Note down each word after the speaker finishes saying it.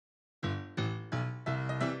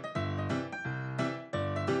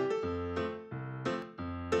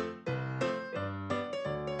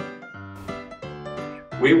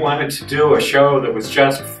We wanted to do a show that was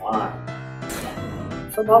just fun.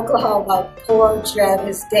 From Oklahoma, poor John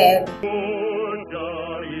is dead. Poor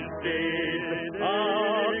John is dead.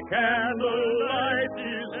 Our candlelight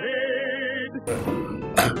is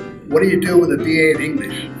dead. What do you do with a BA in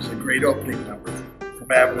English? It's a great opening number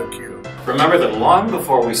from Avenue Q. Remember that long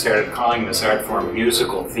before we started calling this art form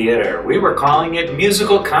musical theater, we were calling it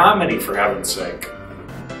musical comedy, for heaven's sake.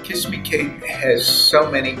 Kiss Me Kate has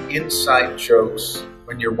so many inside jokes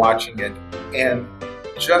when you're watching it, and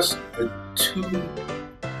just the two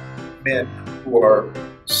men who are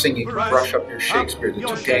singing Brush Up Your Shakespeare, the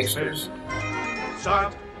two gangsters,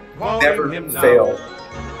 never fail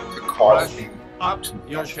to cause me up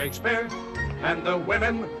your Shakespeare, and the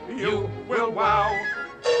women you will wow.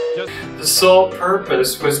 The sole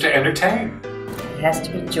purpose was to entertain. It has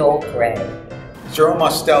to be Joel Grey. Jerome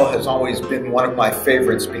Mostel has always been one of my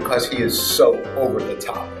favorites because he is so over the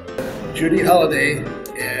top. Judy Holliday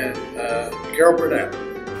and Carol Burnett.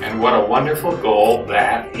 And what a wonderful goal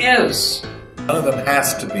that is. One of them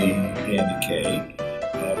has to be Danny Kaye.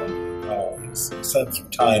 His sense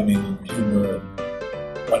of timing, humor,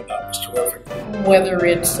 and whatnot was terrific. Whether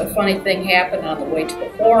it's a funny thing happened on the way to the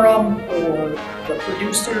forum or the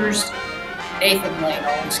producers, Nathan Lane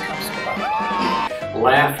always comes to mind.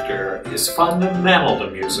 Laughter is fundamental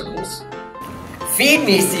to musicals. Feed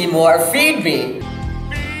me, Seymour, feed me!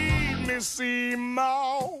 Feed me,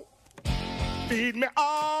 Seymour. Feed me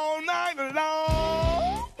all night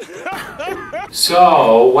long.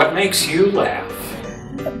 So, what makes you laugh?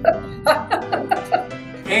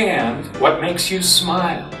 And what makes you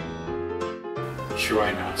smile?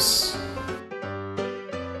 Join us.